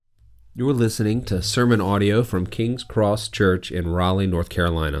You're listening to sermon audio from King's Cross Church in Raleigh, North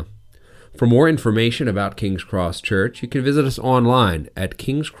Carolina. For more information about King's Cross Church, you can visit us online at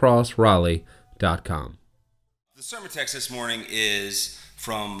kingscrossraleigh.com. The sermon text this morning is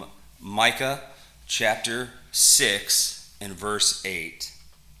from Micah chapter 6 and verse 8.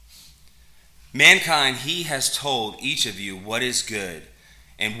 Mankind, he has told each of you what is good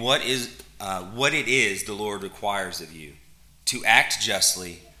and what it is the Lord requires of you, to act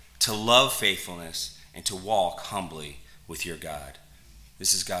justly, to love faithfulness, and to walk humbly with your God.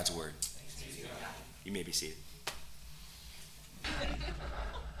 This is God's word. You may be seated.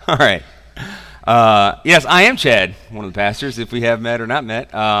 All right. Yes, I am Chad, one of the pastors, if we have met or not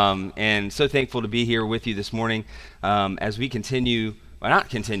met, and so thankful to be here with you this morning as we continue. Well,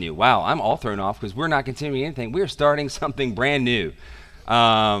 not continue. Wow, I'm all thrown off because we're not continuing anything. We're starting something brand new.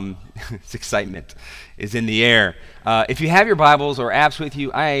 It's excitement is in the air. If you have your Bibles or apps with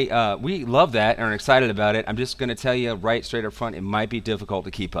you, we love that and are excited about it. I'm just going to tell you right straight up front, it might be difficult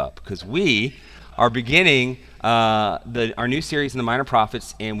to keep up because we are beginning our new series in the Minor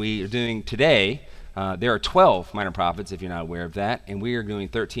Prophets, and we are doing today. There are 12 minor prophets, if you're not aware of that, and we are doing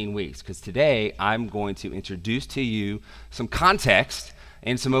 13 weeks because today I'm going to introduce to you some context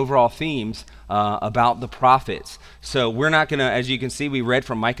and some overall themes about the prophets. So we're not going to, as you can see, we read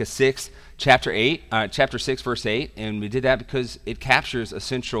from Micah 6, chapter 6, verse 8, and we did that because it captures a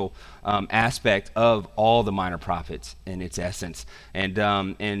central aspect of all the minor prophets in its essence. And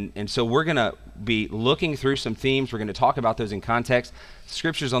so we're going to be looking through some themes. We're going to talk about those in context.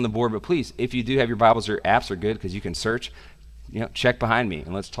 Scripture's on the board, but please, if you do have your Bibles or apps are good because you can search, check behind me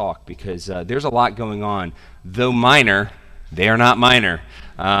and let's talk because there's a lot going on. Though minor, they are not minor.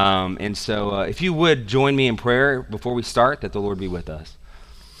 And so if you would join me in prayer before we start, that the Lord be with us.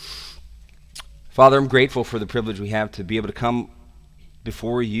 Father, I'm grateful for the privilege we have to be able to come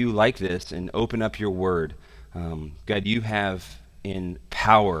before you like this and open up your word. God, you have in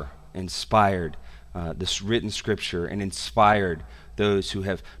power inspired this written scripture and inspired those who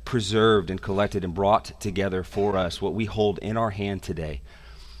have preserved and collected and brought together for us what we hold in our hand today.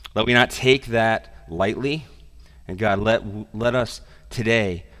 Let me not take that lightly. And God, let us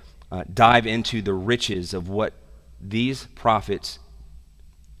today dive into the riches of what these prophets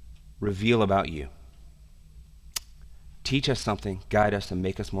reveal about you. Teach us something, guide us, and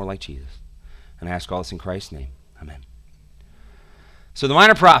make us more like Jesus. And I ask all this in Christ's name. Amen. So the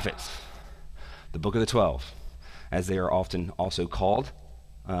minor prophets, the book of the 12, as they are often also called.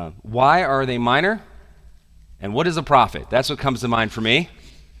 Why are they minor? And what is a prophet? That's what comes to mind for me.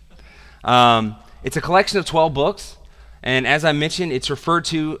 It's a collection of 12 books, and as I mentioned, it's referred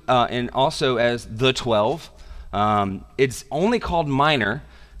to and also as the 12. It's only called minor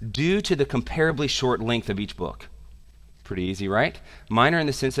due to the comparably short length of each book. Pretty easy, right? Minor in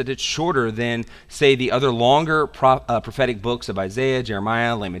the sense that it's shorter than, say, the other longer prophetic books of Isaiah,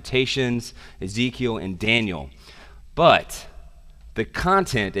 Jeremiah, Lamentations, Ezekiel, and Daniel. But the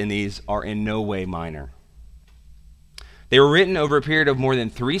content in these are in no way minor. They were written over a period of more than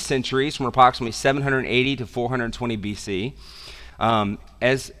 3 centuries, from approximately 780 to 420 BC.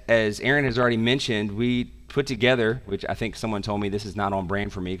 As Aaron has already mentioned, we put together, which I think someone told me this is not on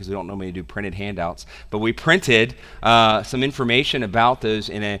brand for me because we don't normally do printed handouts, but we printed some information about those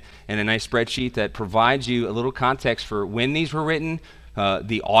in a nice spreadsheet that provides you a little context for when these were written,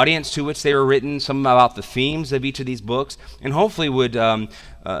 the audience to which they were written, some about the themes of each of these books, and hopefully would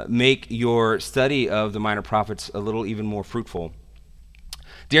make your study of the minor prophets a little even more fruitful.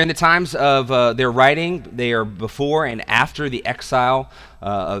 During the times of their writing, they are before and after the exile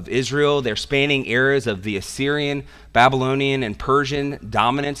of Israel. They're spanning eras of the Assyrian, Babylonian, and Persian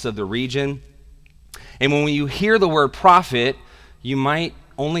dominance of the region. And when you hear the word prophet, you might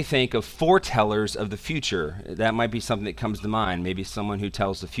only think of foretellers of the future. That might be something that comes to mind, maybe someone who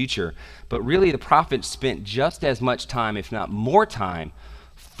tells the future. But really, the prophets spent just as much time, if not more time,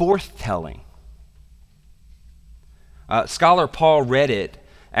 forthtelling. Scholar Paul Reddit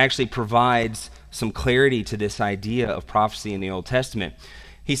actually provides some clarity to this idea of prophecy in the Old Testament.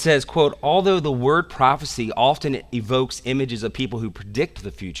 He says, quote, although the word prophecy often evokes images of people who predict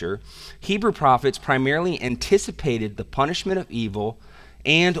the future, Hebrew prophets primarily anticipated the punishment of evil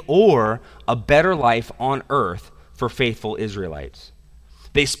and or a better life on earth for faithful Israelites.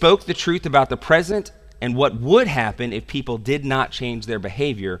 They spoke the truth about the present and what would happen if people did not change their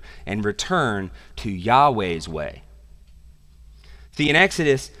behavior and return to Yahweh's way. See, in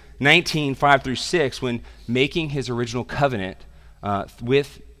Exodus 19, 5 through 6, when making his original covenant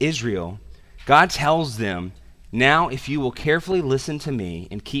with Israel, God tells them, now if you will carefully listen to me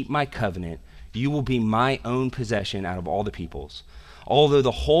and keep my covenant, you will be my own possession out of all the peoples. although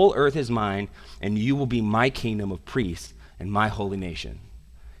the whole earth is mine, and you will be my kingdom of priests and my holy nation.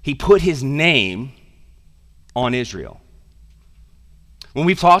 He put his name on Israel. When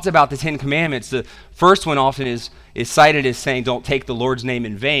we've talked about the Ten Commandments, the first one often is cited as saying, don't take the Lord's name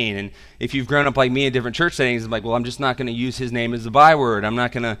in vain. And if you've grown up like me in different church settings, it's like, well, I'm just not going to use his name as a byword. I'm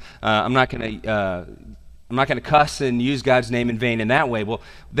not going to cuss and use God's name in vain in that way. Well,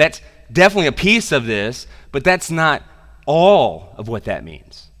 that's definitely a piece of this, but that's not all of what that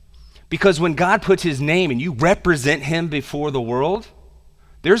means. Because when God puts his name and you represent him before the world,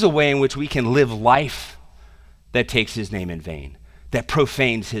 there's a way in which we can live life that takes his name in vain, that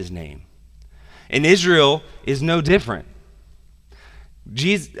profanes his name. And Israel is no different.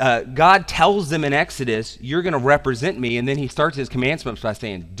 God tells them in Exodus, you're going to represent me, and then he starts his commandments by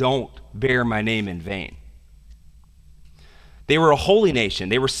saying, don't bear my name in vain. They were a holy nation.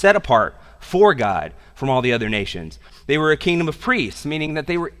 They were set apart for God from all the other nations. They were a kingdom of priests, meaning that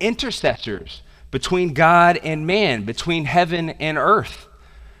they were intercessors between God and man, between heaven and earth.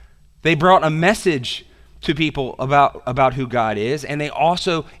 They brought a message to people about who God is, and they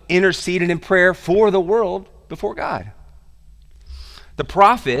also interceded in prayer for the world before God. The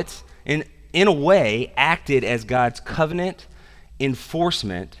prophets, in a way, acted as God's covenant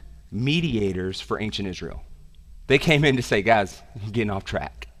enforcement mediators for ancient Israel. They came in to say, guys, you're getting off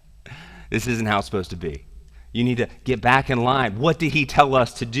track. This isn't how it's supposed to be. You need to get back in line. What did he tell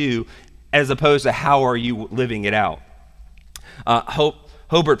us to do, as opposed to how are you living it out?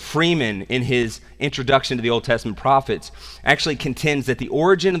 Hobart Freeman, in his introduction to the Old Testament prophets, actually contends that the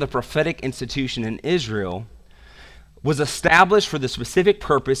origin of the prophetic institution in Israel was established for the specific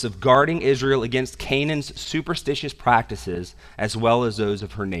purpose of guarding Israel against Canaan's superstitious practices as well as those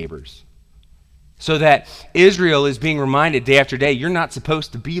of her neighbors. So that Israel is being reminded day after day, you're not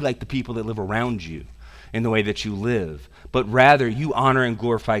supposed to be like the people that live around you in the way that you live, but rather you honor and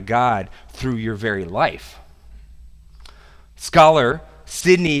glorify God through your very life. Scholar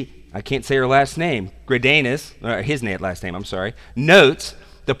Sidney, I can't say her last name, Greidanus, notes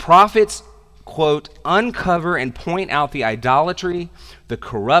the prophets, quote, uncover and point out the idolatry, the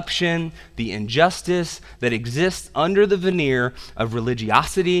corruption, the injustice that exists under the veneer of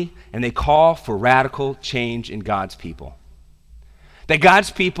religiosity, and they call for radical change in God's people. That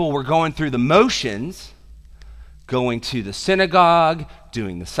God's people were going through the motions, going to the synagogue,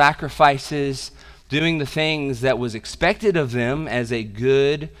 doing the sacrifices, doing the things that was expected of them as a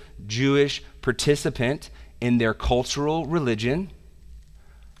good Jewish participant in their cultural religion,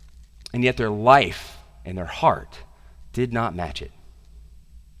 and yet their life and their heart did not match it.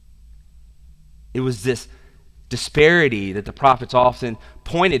 It was this disparity that the prophets often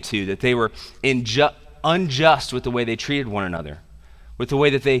pointed to, that they were unjust with the way they treated one another, with the way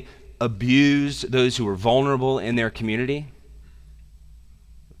that they abused those who were vulnerable in their community.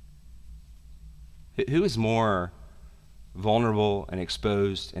 Who is more vulnerable and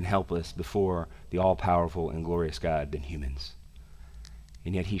exposed and helpless before the all-powerful and glorious God than humans?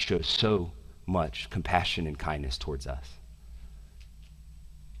 And yet he shows so much compassion and kindness towards us.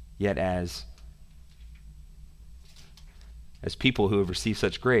 Yet as people who have received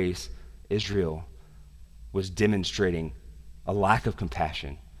such grace, Israel was demonstrating a lack of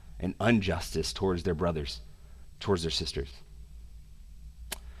compassion and injustice towards their brothers, towards their sisters.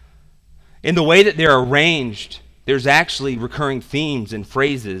 In the way that they're arranged, there's actually recurring themes and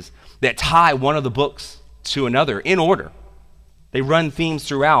phrases that tie one of the books to another in order. They run themes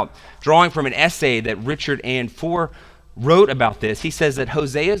throughout. Drawing from an essay that Richard Anfor wrote about this, he says that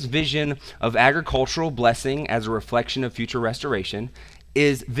Hosea's vision of agricultural blessing as a reflection of future restoration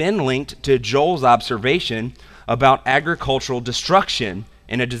is then linked to Joel's observation about agricultural destruction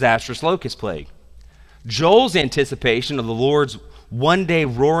in a disastrous locust plague. Joel's anticipation of the Lord's one day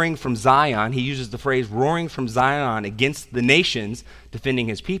roaring from Zion, he uses the phrase roaring from Zion against the nations, defending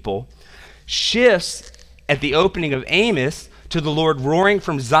his people, shifts at the opening of Amos to the Lord roaring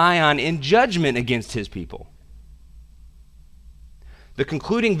from Zion in judgment against his people. The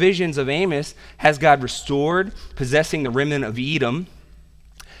concluding visions of Amos has God restored, possessing the remnant of Edom,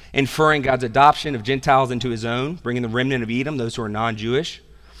 inferring God's adoption of Gentiles into his own, bringing the remnant of Edom, those who are non-Jewish.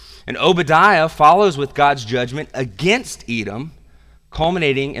 And Obadiah follows with God's judgment against Edom,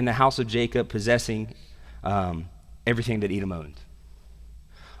 culminating in the house of Jacob possessing everything that Edom owned.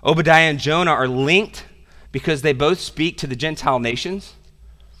 Obadiah and Jonah are linked because they both speak to the Gentile nations.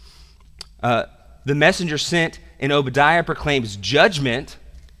 The messenger sent in Obadiah proclaims judgment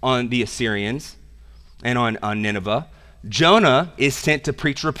on the Assyrians and on Nineveh. Jonah is sent to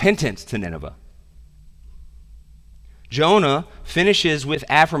preach repentance to Nineveh. Jonah finishes with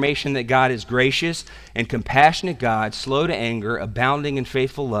affirmation that God is gracious and compassionate God, slow to anger, abounding in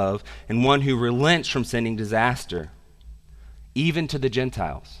faithful love, and one who relents from sending disaster, even to the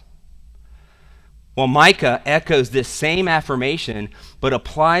Gentiles. While Micah echoes this same affirmation, but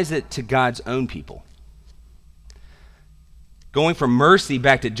applies it to God's own people. Going from mercy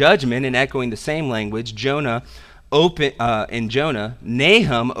back to judgment and echoing the same language, Nahum opens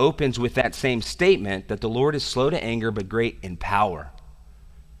with that same statement that the Lord is slow to anger but great in power.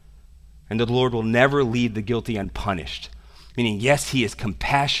 And that the Lord will never leave the guilty unpunished. Meaning, yes, he is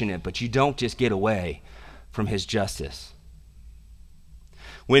compassionate, but you don't just get away from his justice.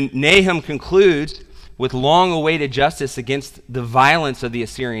 When Nahum concludes with long-awaited justice against the violence of the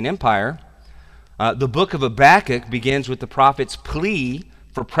Assyrian Empire, the book of Habakkuk begins with the prophet's plea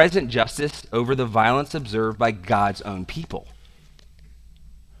for present justice over the violence observed by God's own people.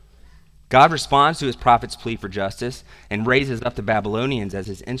 God responds to his prophet's plea for justice and raises up the Babylonians as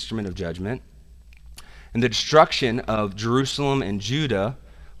his instrument of judgment. And the destruction of Jerusalem and Judah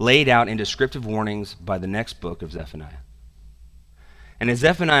laid out in descriptive warnings by the next book of Zephaniah. And as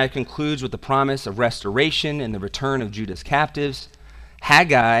Zephaniah concludes with the promise of restoration and the return of Judah's captives,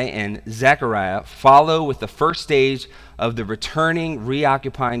 Haggai and Zechariah follow with the first stage of the returning,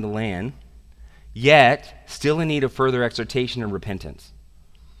 reoccupying the land, yet still in need of further exhortation and repentance.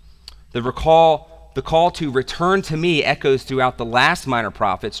 The call to return to me echoes throughout the last minor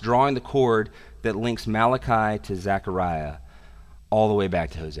prophets, drawing the cord that links Malachi to Zechariah all the way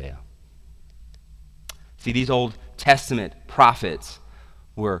back to Hosea. See, these Old Testament prophets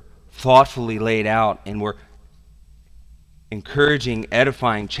were thoughtfully laid out and were encouraging,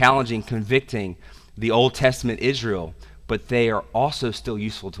 edifying, challenging, convicting the Old Testament Israel, but they are also still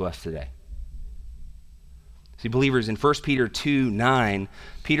useful to us today. See, believers, in 1 Peter 2:9,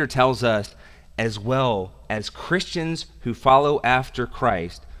 Peter tells us, as well as Christians who follow after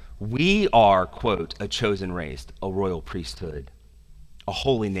Christ, we are, quote, a chosen race, a royal priesthood, a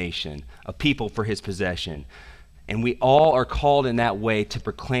holy nation, a people for his possession. And we all are called in that way to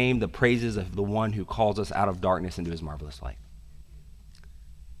proclaim the praises of the one who calls us out of darkness into his marvelous light.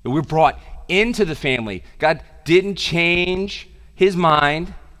 We're brought into the family. God didn't change his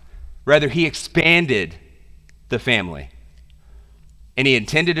mind. Rather, he expanded the family. And he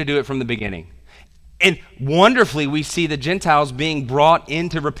intended to do it from the beginning. And wonderfully, we see the Gentiles being brought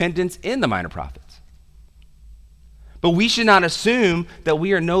into repentance in the minor prophets. But we should not assume that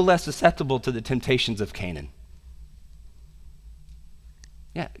we are no less susceptible to the temptations of Canaan.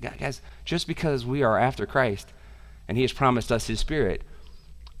 Yeah, guys, just because we are after Christ and he has promised us his Spirit,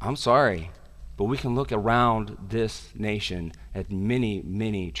 I'm sorry, but we can look around this nation at many,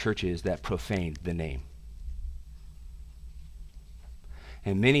 many churches that profane the name.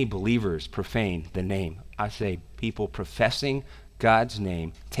 And many believers profane the name. I say people professing God's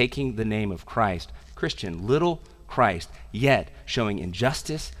name, taking the name of Christ, Christian, little Christ, yet showing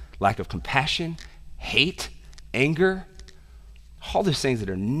injustice, lack of compassion, hate, anger, all those things that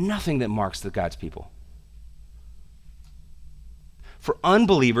are nothing that marks the God's people. For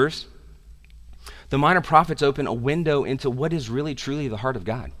unbelievers, the minor prophets open a window into what is really truly the heart of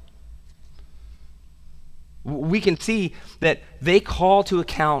God. We can see that they call to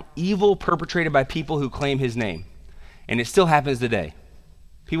account evil perpetrated by people who claim his name. And it still happens today.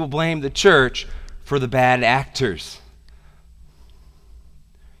 People blame the church for the bad actors.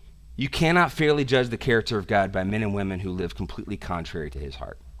 You cannot fairly judge the character of God by men and women who live completely contrary to his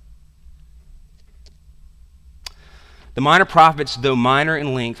heart. The minor prophets, though minor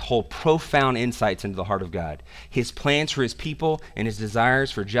in length, hold profound insights into the heart of God, his plans for his people, and his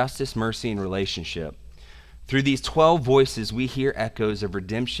desires for justice, mercy, and relationship. Through these 12 voices, we hear echoes of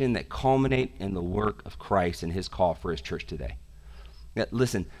redemption that culminate in the work of Christ and his call for his church today. Now,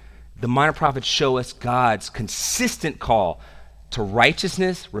 listen, the minor prophets show us God's consistent call to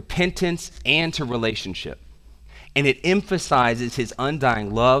righteousness, repentance, and to relationship. And it emphasizes his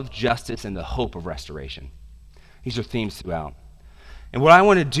undying love, justice, and the hope of restoration. These are themes throughout. And what I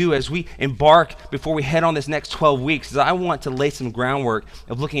want to do as we embark, before we head on this next 12 weeks, is I want to lay some groundwork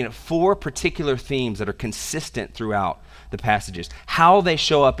of looking at 4 particular themes that are consistent throughout the passages, how they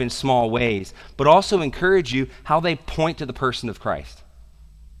show up in small ways, but also encourage you how they point to the person of Christ.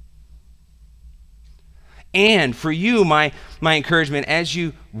 And for you, my encouragement, as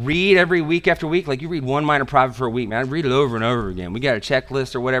you read every week after week, like you read one minor prophet for a week, man, I read it over and over again. We got a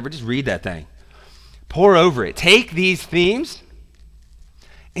checklist or whatever, just read that thing. Pour over it. Take these themes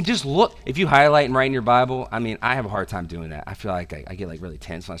And just look, if you highlight and write in your Bible, I mean, I have a hard time doing that. I feel like I get like really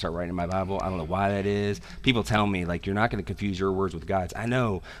tense when I start writing in my Bible. I don't know why that is. People tell me, like, you're not going to confuse your words with God's. I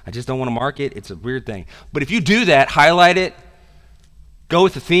know. I just don't want to mark it. It's a weird thing. But if you do that, highlight it, go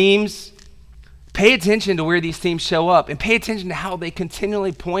with the themes, pay attention to where these themes show up, and pay attention to how they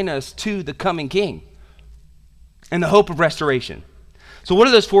continually point us to the coming King and the hope of restoration. So what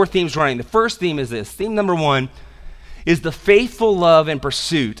are those 4 themes running? The first theme is this. Theme number 1 is the faithful love and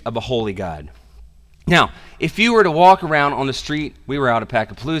pursuit of a holy God. Now, if you were to walk around on the street, we were out at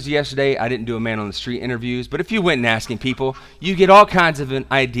Packapalooza yesterday. I didn't do a man on the street interviews, but if you went and asking people, you get all kinds of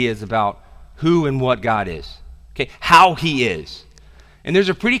ideas about who and what God is, okay, how he is. And there's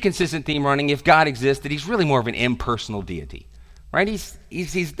a pretty consistent theme running, if God exists, that he's really more of an impersonal deity, right?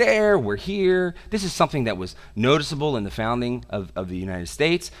 He's there, we're here. This is something that was noticeable in the founding of the United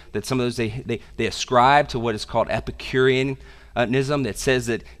States, that some of those, they ascribe to what is called Epicureanism, that says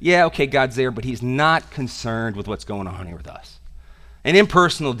that, yeah, okay, God's there, but he's not concerned with what's going on here with us. An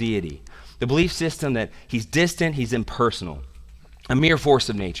impersonal deity. The belief system that he's distant, he's impersonal, a mere force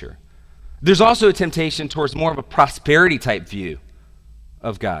of nature. There's also a temptation towards more of a prosperity type view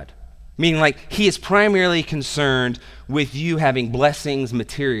of God. Meaning like he is primarily concerned with you having blessings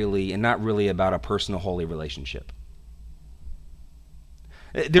materially and not really about a personal holy relationship.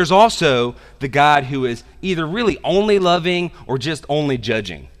 There's also the God who is either really only loving or just only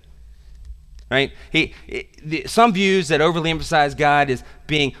judging. Right? Some views that overly emphasize God as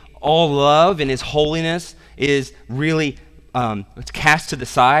being all love and his holiness is really it's cast to the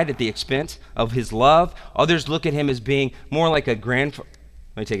side at the expense of his love. Others look at him as being more like a grandfather.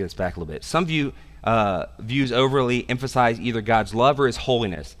 Let me take this back a little bit. Some views overly emphasize either God's love or his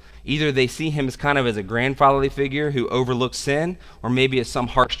holiness. Either they see him as kind of as a grandfatherly figure who overlooks sin, or maybe as some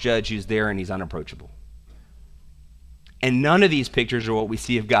harsh judge who's there and he's unapproachable. And none of these pictures are what we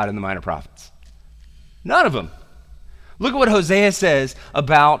see of God in the Minor Prophets. None of them. Look at what Hosea says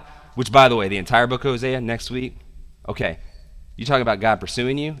about, which by the way, the entire book of Hosea next week. Okay, you talk about God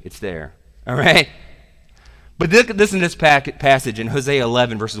pursuing you, it's there. All right? But listen to this passage in Hosea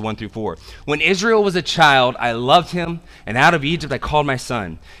 11, verses 1 through 4. When Israel was a child, I loved him, and out of Egypt I called my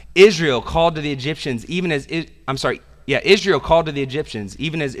son. Israel called to the Egyptians, Israel called to the Egyptians,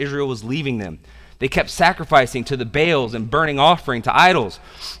 even as Israel was leaving them. They kept sacrificing to the Baals and burning offering to idols.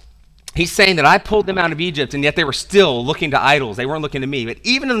 He's saying that I pulled them out of Egypt, and yet they were still looking to idols. They weren't looking to me. But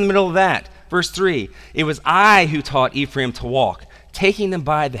even in the middle of that, verse 3, it was I who taught Ephraim to walk, taking them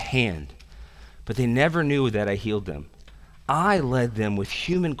by the hand. But they never knew that I healed them. I led them with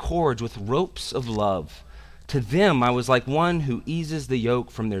human cords, with ropes of love. To them I was like one who eases the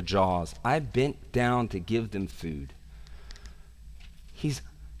yoke from their jaws. I bent down to give them food.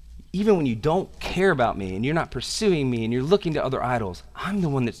 Even when you don't care about me and you're not pursuing me and you're looking to other idols, I'm the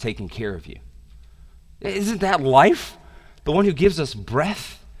one that's taking care of you. Isn't that life? The one who gives us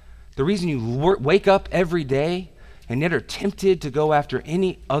breath? The reason you wake up every day and yet are tempted to go after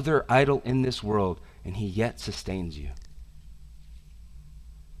any other idol in this world, and he yet sustains you.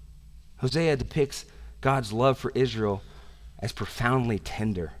 Hosea depicts God's love for Israel as profoundly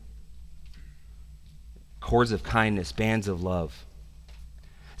tender. Cords of kindness, bands of love.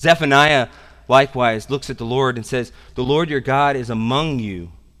 Zephaniah likewise looks at the Lord and says, the Lord your God is among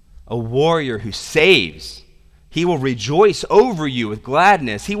you, a warrior who saves. He will rejoice over you with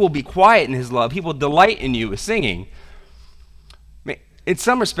gladness. He will be quiet in his love. He will delight in you with singing. In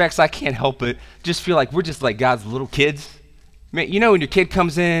some respects, I can't help it. Just feel like we're just like God's little kids. You know when your kid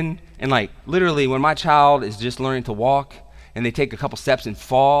comes in and like literally when my child is just learning to walk and they take a couple steps and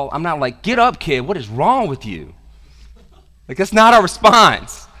fall, I'm not like, get up, kid. What is wrong with you? Like that's not our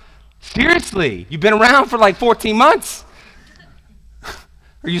response. Seriously, you've been around for like 14 months.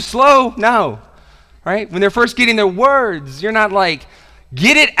 Are you slow? No. Right? When they're first getting their words, you're not like,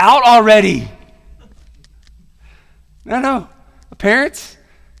 get it out already. No. Parents,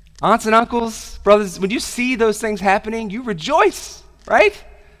 aunts and uncles, brothers, when you see those things happening, you rejoice, right?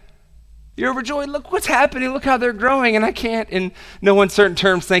 You're overjoyed. Look what's happening. Look how they're growing. And I can't, in no uncertain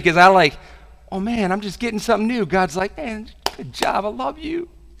terms, think, is I like, oh man, I'm just getting something new. God's like, man, good job. I love you.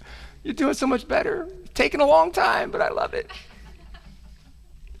 You're doing so much better. It's taken a long time, but I love it.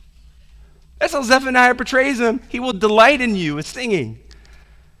 That's how Zephaniah portrays him. He will delight in you with singing.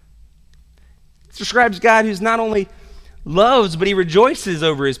 It describes God who's not only loves, but he rejoices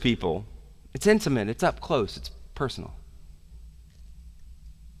over his people. It's intimate, it's up close, it's personal.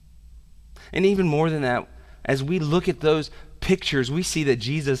 And even more than that, as we look at those pictures, we see that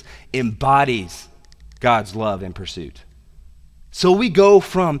Jesus embodies God's love and pursuit. So we go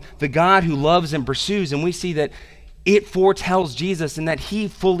from the God who loves and pursues, and we see that It foretells Jesus in that he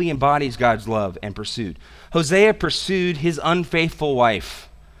fully embodies God's love and pursuit. Hosea pursued his unfaithful wife.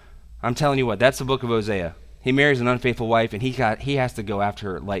 I'm telling you what, that's the book of Hosea. He marries an unfaithful wife, and he has to go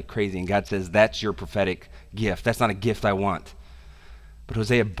after her like crazy. And God says, that's your prophetic gift. That's not a gift I want. But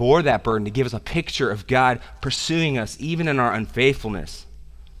Hosea bore that burden to give us a picture of God pursuing us even in our unfaithfulness.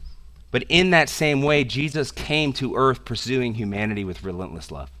 But in that same way, Jesus came to earth pursuing humanity with relentless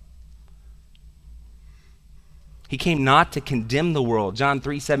love. He came not to condemn the world, John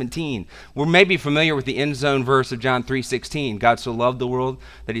 3:17. We're maybe familiar with the end zone verse of John 3:16. God so loved the world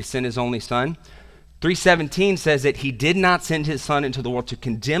that he sent his only son. 3:17 says that he did not send his son into the world to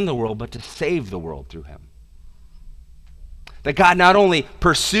condemn the world, but to save the world through him. That God not only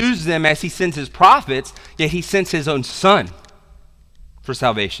pursues them as he sends his prophets, yet he sends his own son for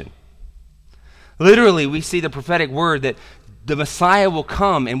salvation. Literally, we see the prophetic word that the Messiah will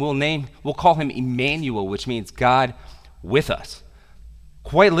come, and we'll call him Emmanuel, which means God with us.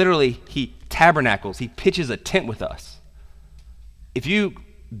 Quite literally, he tabernacles, he pitches a tent with us. If you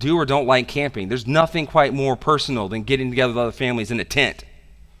do or don't like camping, there's nothing quite more personal than getting together with other families in a tent.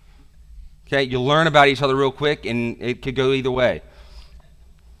 Okay, you'll learn about each other real quick, and it could go either way.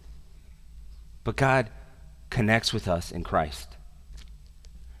 But God connects with us in Christ.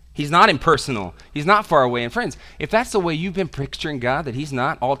 He's not impersonal. He's not far away. And friends, if that's the way you've been picturing God, that he's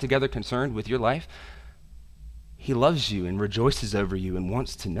not altogether concerned with your life, he loves you and rejoices over you and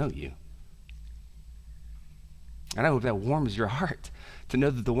wants to know you. And I hope that warms your heart to know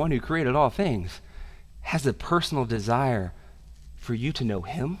that the one who created all things has a personal desire for you to know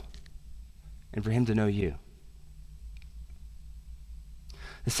him and for him to know you.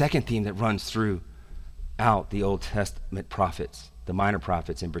 The second theme that runs throughout the Old Testament prophets, the minor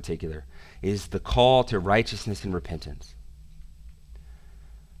prophets in particular, is the call to righteousness and repentance.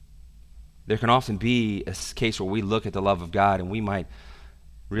 There can often be a case where we look at the love of God and we might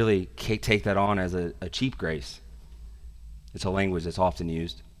really take that on as a cheap grace. It's a language that's often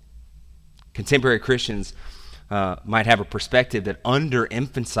used. Contemporary Christians might have a perspective that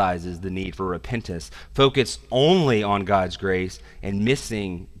underemphasizes the need for repentance, focused only on God's grace and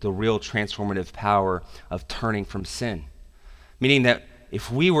missing the real transformative power of turning from sin. Meaning that if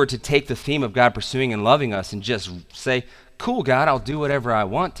we were to take the theme of God pursuing and loving us and just say, cool, God, I'll do whatever I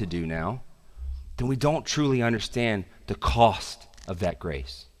want to do now, then we don't truly understand the cost of that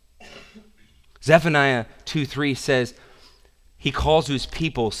grace. Zephaniah 2:3 says, he calls to his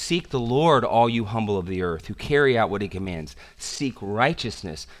people, seek the Lord, all you humble of the earth, who carry out what he commands. Seek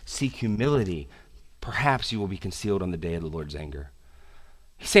righteousness, seek humility. Perhaps you will be concealed on the day of the Lord's anger.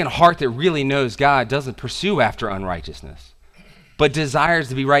 He's saying a heart that really knows God doesn't pursue after unrighteousness, but desires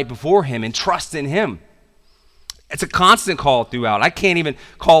to be right before him and trust in him. It's a constant call throughout. I can't even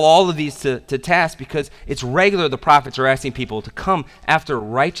call all of these to task because it's regular the prophets are asking people to come after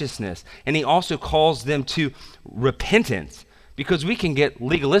righteousness. And he also calls them to repentance, because we can get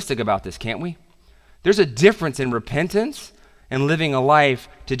legalistic about this, can't we? There's a difference in repentance and living a life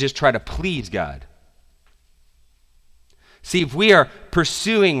to just try to please God. See, if we are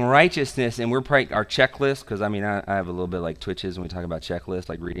pursuing righteousness and we're probably our checklist, because I have a little bit like twitches when we talk about checklists,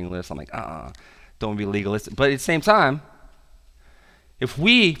 like reading lists. I'm like, don't be legalistic. But at the same time, if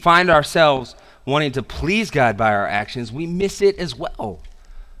we find ourselves wanting to please God by our actions, we miss it as well.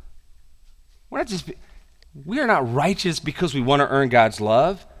 We are not righteous because we want to earn God's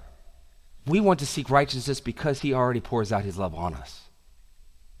love. We want to seek righteousness because he already pours out his love on us.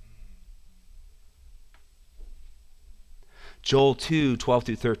 Joel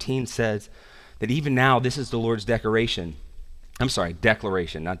 2:12-13 says that even now this is the Lord's declaration,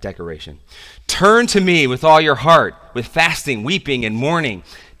 not decoration. Turn to me with all your heart, with fasting, weeping, and mourning.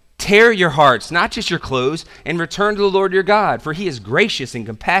 Tear your hearts, not just your clothes, and return to the Lord your God, for he is gracious and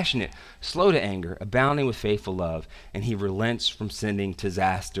compassionate, slow to anger, abounding with faithful love, and he relents from sending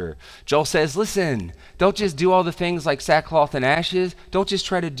disaster. Joel says, listen, don't just do all the things like sackcloth and ashes. Don't just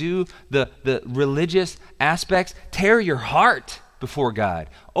try to do the religious aspects. Tear your heart before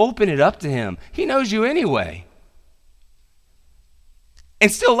God. Open it up to him. He knows you anyway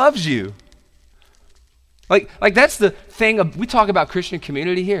and still loves you. Like that's the thing we talk about Christian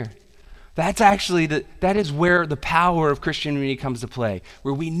community here. That's actually that is where the power of Christian community comes to play,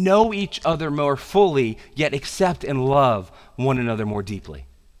 where we know each other more fully, yet accept and love one another more deeply.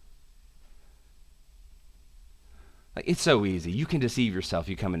 Like, it's so easy. You can deceive yourself.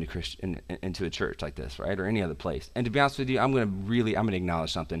 You come into a church like this, right, or any other place. And to be honest with you, I'm going to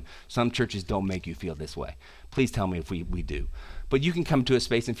acknowledge something. Some churches don't make you feel this way. Please tell me if we do. But you can come to a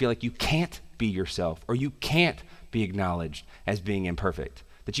space and feel like you can't be yourself, or you can't be acknowledged as being imperfect.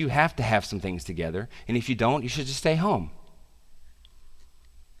 that you have to have some things together, and if you don't, you should just stay home.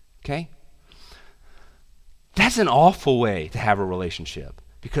 Okay? That's an awful way to have a relationship,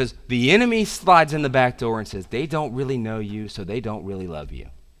 because the enemy slides in the back door and says, they don't really know you, so they don't really love you.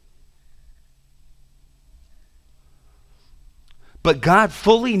 But God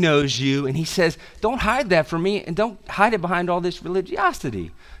fully knows you, and he says, don't hide that from me, and don't hide it behind all this religiosity.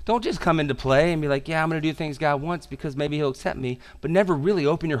 Don't just come into play and be like, yeah, I'm going to do things God wants because maybe he'll accept me, but never really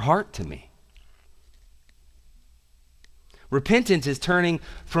open your heart to me. Repentance is turning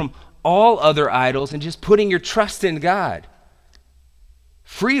from all other idols and just putting your trust in God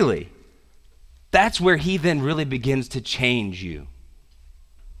freely. That's where he then really begins to change you.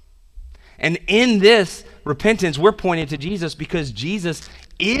 And in this repentance, we're pointing to Jesus because Jesus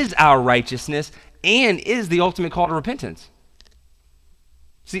is our righteousness and is the ultimate call to repentance.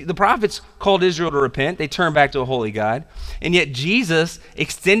 See, the prophets called Israel to repent. They turned back to a holy God. And yet Jesus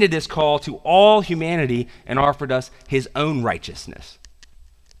extended this call to all humanity and offered us his own righteousness.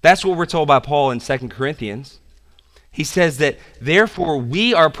 That's what we're told by Paul in 2 Corinthians. He says that, therefore,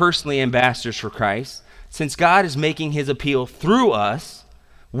 we are personally ambassadors for Christ. Since God is making his appeal through us,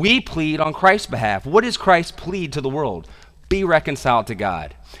 we plead on Christ's behalf. What does Christ plead to the world? Be reconciled to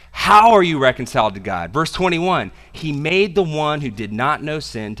God. How are you reconciled to God? Verse 21, he made the one who did not know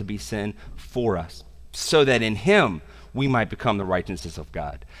sin to be sin for us, so that in him we might become the righteousness of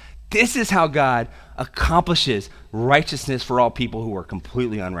God. This is how God accomplishes righteousness for all people who are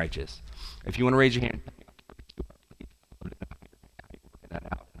completely unrighteous. If you want to raise your hand.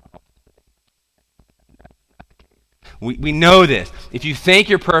 We know this. If you think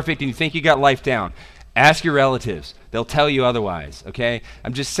you're perfect and you think you got life down, ask your relatives. They'll tell you otherwise, okay?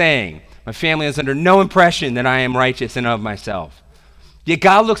 I'm just saying, my family is under no impression that I am righteous and of myself. Yet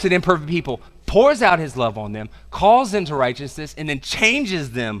God looks at imperfect people, pours out his love on them, calls them to righteousness, and then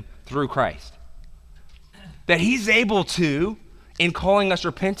changes them through Christ. That he's able to, in calling us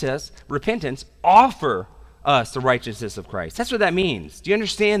repentance, offer us the righteousness of Christ. That's what that means. Do you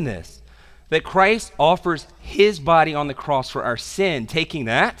understand this? That Christ offers his body on the cross for our sin, taking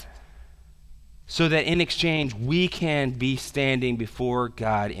that, so that in exchange we can be standing before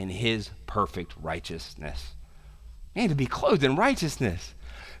God in his perfect righteousness. And to be clothed in righteousness.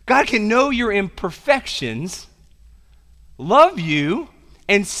 God can know your imperfections, love you,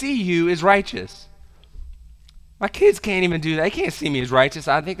 and see you as righteous. My kids can't even do that. They can't see me as righteous.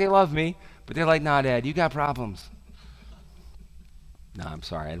 I think they love me, but they're like, nah, Dad, you got problems. No, I'm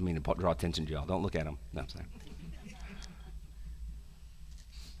sorry. I didn't mean to draw attention to y'all. Don't look at them. No, I'm sorry.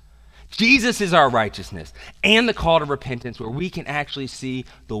 Jesus is our righteousness and the call to repentance, where we can actually see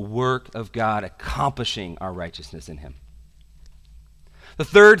the work of God accomplishing our righteousness in him. The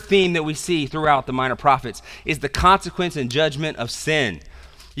third theme that we see throughout the minor prophets is the consequence and judgment of sin.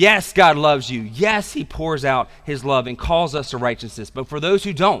 Yes, God loves you. Yes, he pours out his love and calls us to righteousness. But for those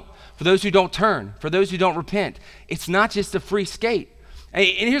who don't turn, for those who don't repent, it's not just a free skate. And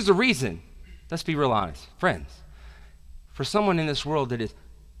here's the reason. Let's be real honest. Friends, for someone in this world that is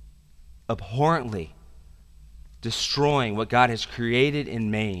abhorrently destroying what God has created in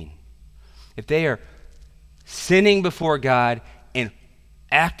Maine, if they are sinning before God and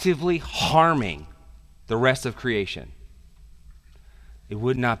actively harming the rest of creation, it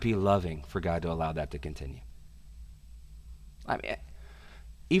would not be loving for God to allow that to continue. I mean,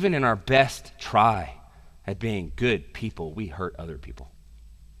 even in our best try at being good people, we hurt other people.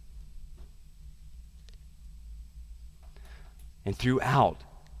 And throughout,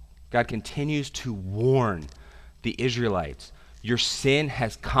 God continues to warn the Israelites, your sin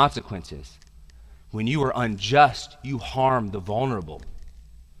has consequences. When you are unjust, you harm the vulnerable.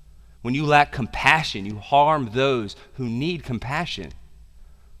 When you lack compassion, you harm those who need compassion.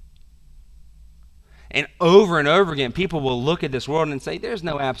 And over again, people will look at this world and say, there's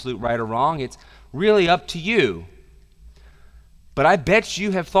no absolute right or wrong. It's really up to you. But I bet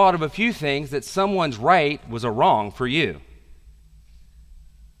you have thought of a few things that someone's right was a wrong for you.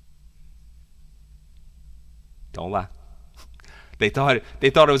 Don't lie. They thought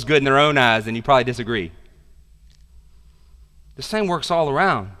it was good in their own eyes, and you probably disagree. The same works all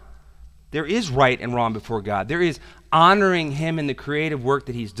around. There is right and wrong before God. There is honoring him in the creative work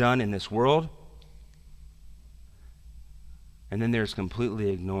that he's done in this world. And then there's completely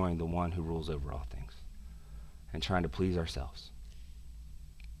ignoring the one who rules over all things and trying to please ourselves.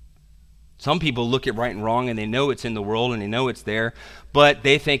 Some people look at right and wrong and they know it's in the world and they know it's there, but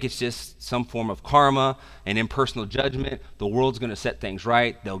they think it's just some form of karma and impersonal judgment. The world's going to set things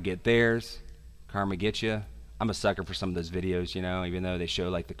right. They'll get theirs. Karma gets you. I'm a sucker for some of those videos, even though they show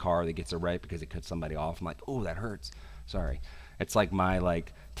like the car that gets it right because it cuts somebody off. I'm like, oh, that hurts. Sorry. It's like my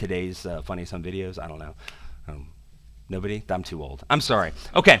today's Funny Some videos. I don't know. Nobody? I'm too old. I'm sorry.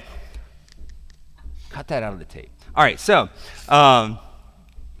 Okay. Cut that out of the tape. All right, so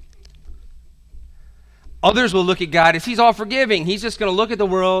others will look at God as he's all forgiving. He's just going to look at the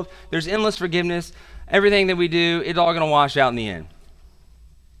world. There's endless forgiveness. Everything that we do, it's all going to wash out in the end.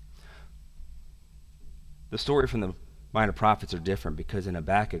 The story from the minor prophets are different because in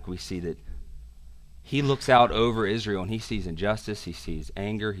Habakkuk we see that he looks out over Israel and he sees injustice, he sees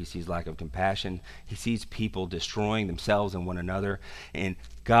anger, he sees lack of compassion, he sees people destroying themselves and one another. And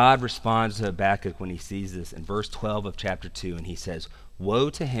God responds to Habakkuk when he sees this in verse 12 of chapter 2, and he says,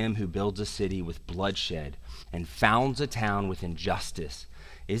 "Woe to him who builds a city with bloodshed and founds a town with injustice.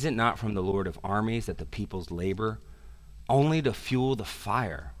 Is it not from the Lord of armies that the peoples labor, only to fuel the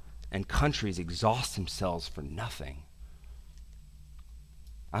fire, and countries exhaust themselves for nothing?"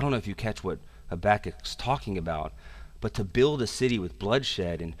 I don't know if you catch what Habakkuk's talking about, but to build a city with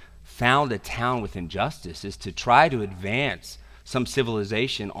bloodshed and found a town with injustice is to try to advance some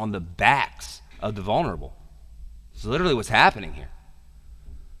civilization on the backs of the vulnerable. It's literally what's happening here.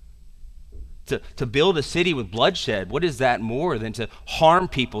 To build a city with bloodshed, what is that more than to harm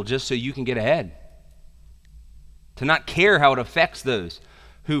people just so you can get ahead? To not care how it affects those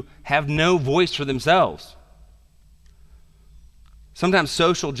who have no voice for themselves. Sometimes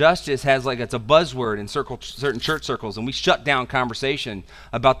social justice it's a buzzword in certain church circles, and we shut down conversation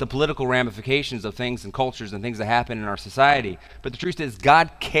about the political ramifications of things and cultures and things that happen in our society. But the truth is, God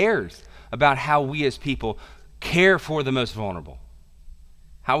cares about how we as people care for the most vulnerable,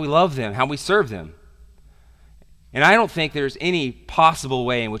 how we love them, how we serve them. And I don't think there's any possible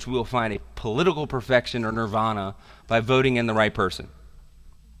way in which we will find a political perfection or nirvana by voting in the right person.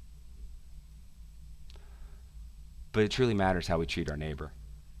 But it truly matters how we treat our neighbor.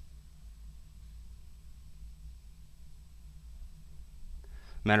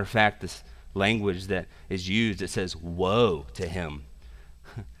 Matter of fact, this language that is used, it says, "Woe to him."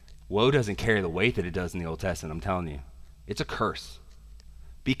 Woe doesn't carry the weight that it does in the Old Testament, I'm telling you. It's a curse.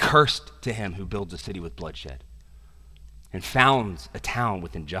 Be cursed to him who builds a city with bloodshed and founds a town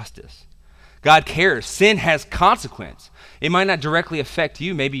with injustice. God cares. Sin has consequence. It might not directly affect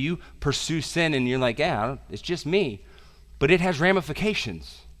you. Maybe you pursue sin and you're like, yeah, it's just me. But it has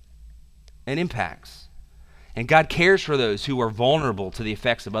ramifications and impacts. And God cares for those who are vulnerable to the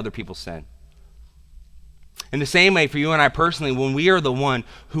effects of other people's sin. In the same way, for you and I personally, when we are the one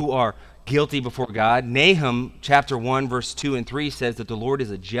who are guilty before God, Nahum chapter 1, verse 2 and 3 says that the Lord is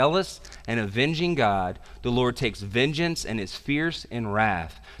a jealous and avenging God. The Lord takes vengeance and is fierce in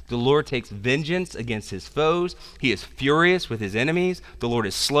wrath. The Lord takes vengeance against his foes. He is furious with his enemies. The Lord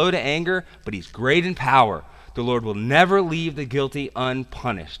is slow to anger, but he's great in power. The Lord will never leave the guilty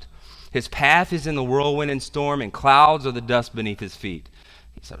unpunished. His path is in the whirlwind and storm, and clouds are the dust beneath his feet.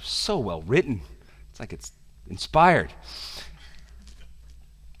 These are so well written. It's like it's inspired.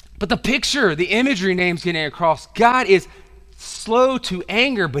 But the picture, the imagery Nahum's getting across, God is slow to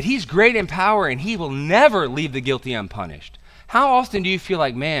anger, but he's great in power, and he will never leave the guilty unpunished. How often do you feel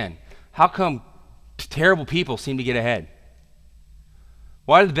like, man, how come terrible people seem to get ahead?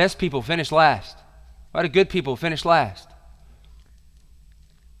 Why do the best people finish last? Why do good people finish last?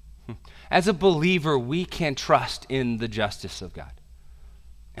 As a believer, we can trust in the justice of God.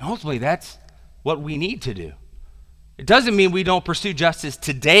 And ultimately, that's what we need to do. It doesn't mean we don't pursue justice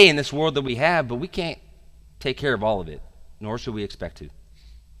today in this world that we have, but we can't take care of all of it, nor should we expect to.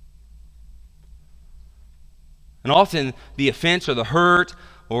 And often the offense or the hurt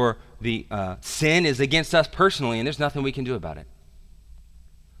or the sin is against us personally, and there's nothing we can do about it.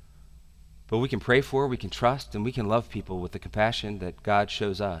 But we can pray for, we can trust, and we can love people with the compassion that God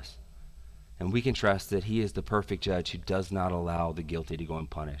shows us. And we can trust that he is the perfect judge who does not allow the guilty to go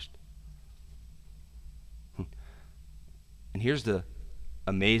unpunished. And here's the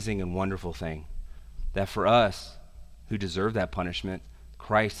amazing and wonderful thing, that for us who deserve that punishment,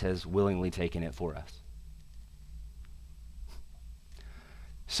 Christ has willingly taken it for us.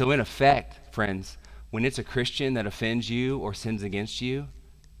 So in effect, friends, when it's a Christian that offends you or sins against you,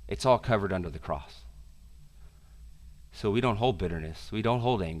 it's all covered under the cross. So we don't hold bitterness. We don't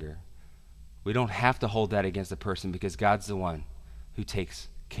hold anger. We don't have to hold that against the person because God's the one who takes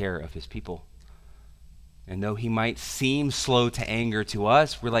care of his people. And though he might seem slow to anger to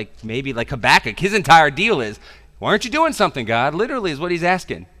us, we're maybe like Habakkuk. His entire deal is, why aren't you doing something, God? Literally is what he's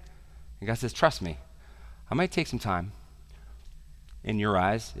asking. And God says, trust me. I might take some time. In your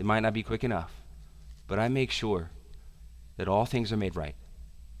eyes, it might not be quick enough. But I make sure that all things are made right.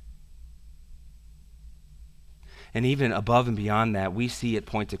 And even above and beyond that, we see it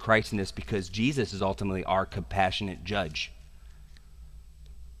point to Christ in this because Jesus is ultimately our compassionate judge.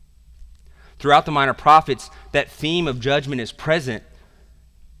 Throughout the minor prophets, that theme of judgment is present.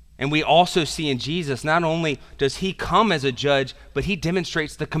 And we also see in Jesus, not only does he come as a judge, but he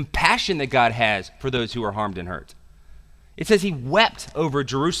demonstrates the compassion that God has for those who are harmed and hurt. It says he wept over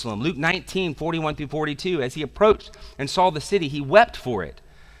Jerusalem. Luke 19, 41 through 42, as he approached and saw the city, he wept for it,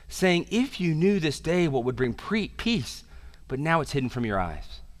 saying, if you knew this day what would bring peace, but now it's hidden from your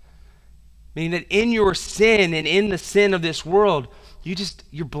eyes. Meaning that in your sin and in the sin of this world,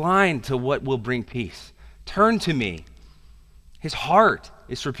 you're blind to what will bring peace. Turn to me. His heart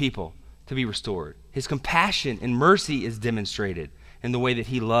is for people to be restored. His compassion and mercy is demonstrated in the way that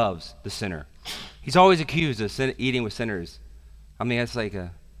he loves the sinner. He's always accused of eating with sinners. I mean, that's like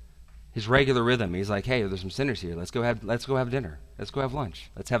his regular rhythm. He's like, hey, there's some sinners here. Let's go have dinner. Let's go have lunch.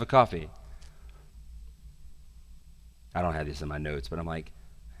 Let's have a coffee. I don't have this in my notes, but I'm like,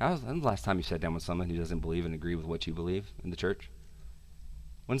 when's the last time you sat down with someone who doesn't believe and agree with what you believe in the church?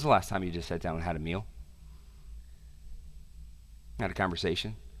 When's the last time you just sat down and had a meal? Had a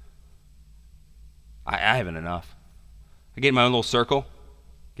conversation? I haven't enough. I get in my own little circle,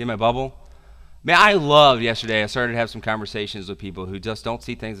 get in my bubble. Man, I loved yesterday. I started to have some conversations with people who just don't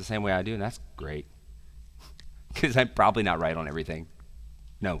see things the same way I do, and that's great. Because I'm probably not right on everything.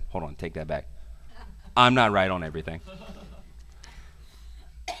 No, hold on, take that back. I'm not right on everything.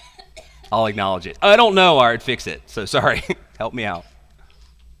 I'll acknowledge it. I don't know, Art, fix it. So sorry, help me out.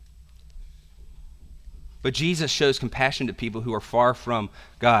 But Jesus shows compassion to people who are far from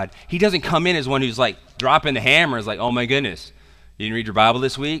God. He doesn't come in as one who's like dropping the hammer, is like, oh my goodness, you didn't read your Bible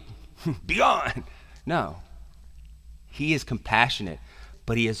this week? Be gone. No. He is compassionate,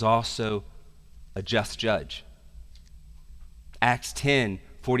 but he is also a just judge. Acts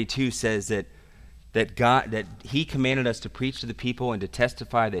 10:42 says that he commanded us to preach to the people and to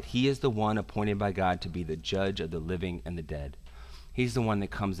testify that he is the one appointed by God to be the judge of the living and the dead. He's the one that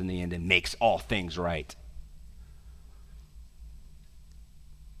comes in the end and makes all things right.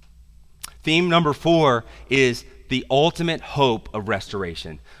 Theme number 4 is the ultimate hope of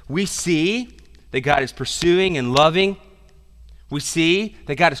restoration. We see that God is pursuing and loving. We see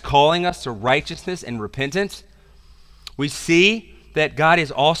that God is calling us to righteousness and repentance. We see that God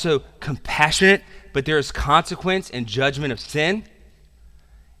is also compassionate, but there is consequence and judgment of sin.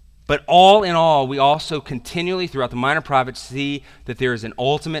 But all in all, we also continually throughout the minor prophets see that there is an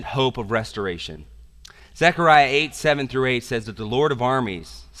ultimate hope of restoration. Zechariah 8:7-8 says that the Lord of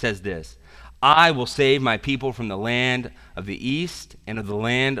armies says this, I will save my people from the land of the east and of the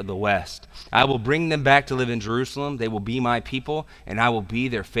land of the west. I will bring them back to live in Jerusalem. They will be my people, and I will be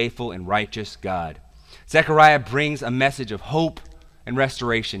their faithful and righteous God. Zechariah brings a message of hope and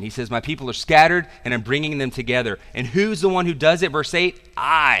restoration. He says, my people are scattered, and I'm bringing them together. And who's the one who does it? Verse 8,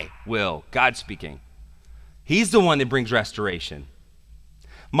 I will. God speaking. He's the one that brings restoration.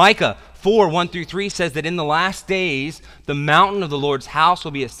 Micah 4:1-3 says that in the last days, the mountain of the Lord's house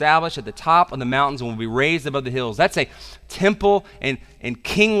will be established at the top of the mountains and will be raised above the hills. That's a temple and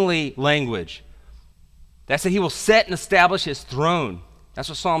kingly language. That's that he will set and establish his throne. That's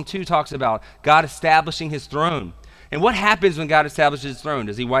what Psalm 2 talks about, God establishing his throne. And what happens when God establishes his throne?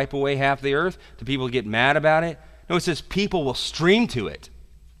 Does he wipe away half the earth? Do people get mad about it? No, it says people will stream to it.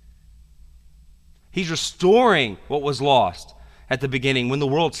 He's restoring what was lost at the beginning when the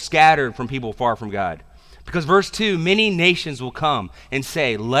world scattered from people far from God. Because verse 2, many nations will come and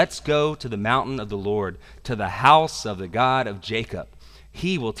say, let's go to the mountain of the Lord, to the house of the God of Jacob.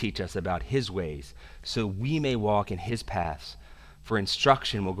 He will teach us about his ways, so we may walk in his paths. For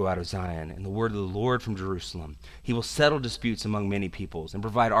instruction will go out of Zion, and the word of the Lord from Jerusalem. He will settle disputes among many peoples, and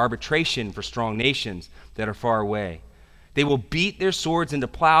provide arbitration for strong nations that are far away. They will beat their swords into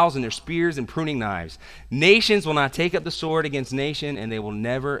plows and their spears and pruning knives. Nations will not take up the sword against nation, and they will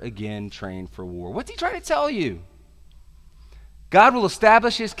never again train for war. What's he trying to tell you? God will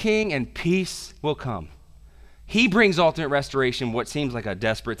establish his king, and peace will come. He brings ultimate restoration what seems like a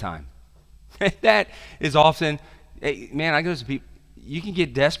desperate time. That is often, man, I go to people, you can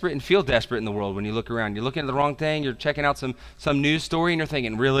get desperate and feel desperate in the world when you look around. You're looking at the wrong thing. You're checking out some news story, and you're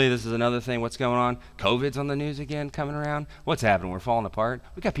thinking, really, this is another thing? What's going on? COVID's on the news again, coming around? What's happening? We're falling apart.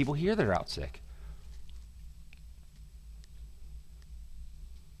 We've got people here that are out sick.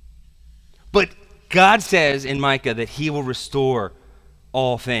 But God says in Micah that he will restore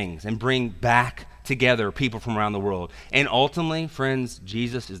all things and bring back together people from around the world. And ultimately, friends,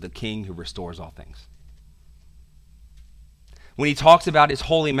 Jesus is the king who restores all things. When he talks about his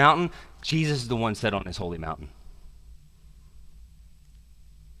holy mountain, Jesus is the one set on his holy mountain.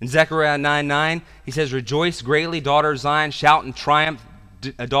 In Zechariah 9:9, he says, rejoice greatly, daughter of Zion, shout in triumph,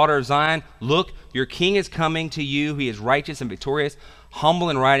 daughter of Zion. Look, your king is coming to you. He is righteous and victorious, humble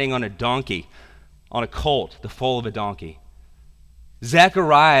and riding on a donkey, on a colt, the foal of a donkey.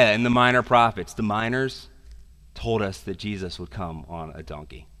 Zechariah and the minor prophets, the minors, told us that Jesus would come on a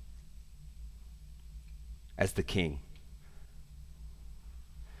donkey as the king.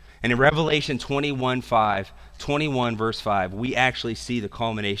 And in Revelation 21 verse 5, we actually see the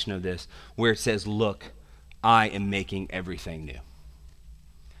culmination of this, where it says, "Look, I am making everything new."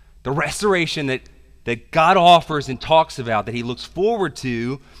 The restoration that God offers and talks about, that he looks forward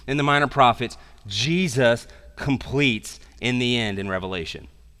to in the minor prophets, Jesus completes in the end in Revelation.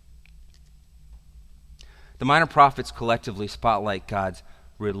 The minor prophets collectively spotlight God's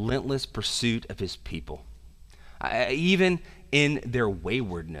relentless pursuit of his people, even in their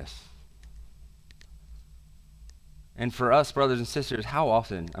waywardness. And for us, brothers and sisters, how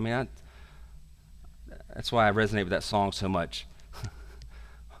often, that's why I resonate with that song so much,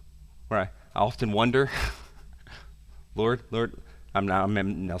 where I often wonder, Lord,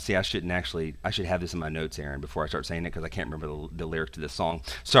 now see, I should have this in my notes, Aaron, before I start saying it, because I can't remember the lyrics to this song.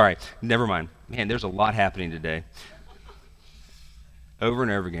 Sorry, never mind. Man, there's a lot happening today. Over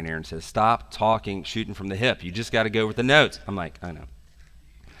and over again, Aaron says, "Stop talking, shooting from the hip. You just got to go with the notes." I'm like, I know.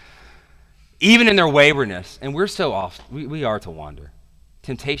 Even in their waywardness, and we're so off, we are to wander.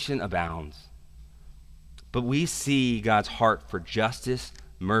 Temptation abounds. But we see God's heart for justice,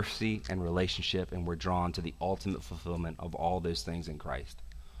 mercy, and relationship, and we're drawn to the ultimate fulfillment of all those things in Christ.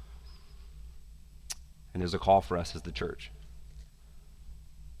 And there's a call for us as the church,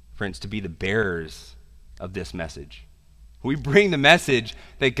 friends, to be the bearers of this message. We bring the message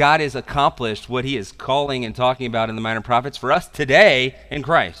that God has accomplished what he is calling and talking about in the minor prophets for us today in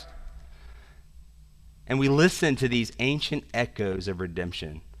Christ. And we listen to these ancient echoes of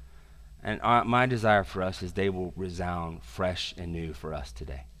redemption. And my desire for us is they will resound fresh and new for us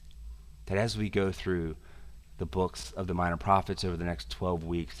today. That as we go through the books of the minor prophets over the next 12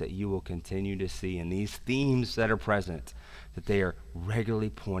 weeks, that you will continue to see in these themes that are present, that they are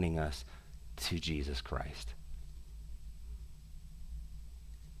regularly pointing us to Jesus Christ.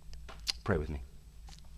 Pray with me.